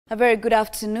A very good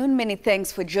afternoon. Many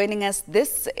thanks for joining us.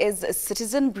 This is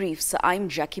Citizen Briefs. I'm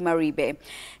Jackie Maribe.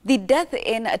 The death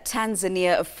in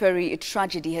Tanzania ferry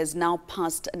tragedy has now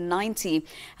passed 90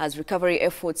 as recovery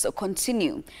efforts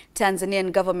continue.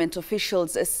 Tanzanian government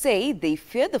officials say they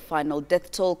fear the final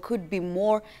death toll could be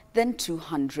more than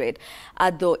 200.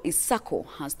 Ado Isako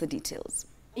has the details.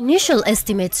 Initial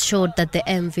estimates showed that the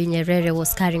MV Nyerere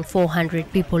was carrying 400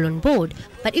 people on board,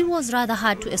 but it was rather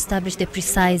hard to establish the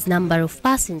precise number of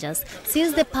passengers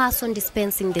since the person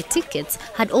dispensing the tickets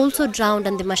had also drowned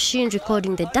and the machine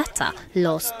recording the data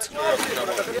lost.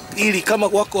 Ili kama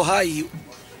wako hai,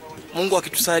 Mungu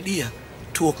akitusaidia,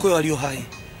 tuokoe walio hai.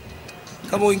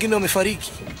 Kama wengine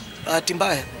wamefariki, bahati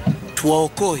mbaya,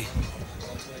 tuwaokoe.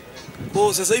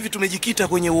 Sasa hivi tumejikita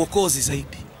kwenye uokozi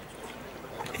zaidi.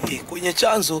 Kwenye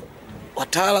chanzo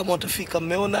wataalamu watafika.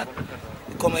 Mmeona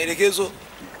kwa maelekezo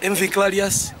MV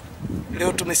Nyerere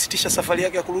leo tumesitisha safari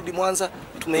yake ya kurudi Mwanza,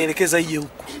 tumeelekeza ije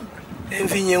huko.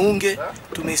 MV Nyerere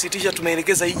tumesitisha,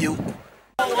 tumeelekeza ije huko.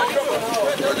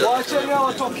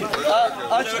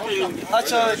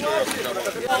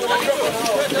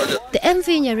 The MV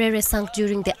Nyerere sank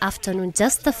during the afternoon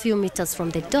just a few meters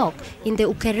from the dock in the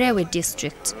Ukerewe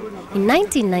district. In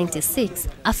 1996,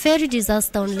 a ferry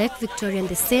disaster on Lake Victoria in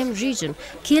the same region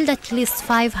killed at least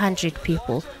 500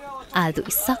 people. Ado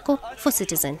Isako for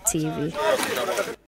Citizen TV.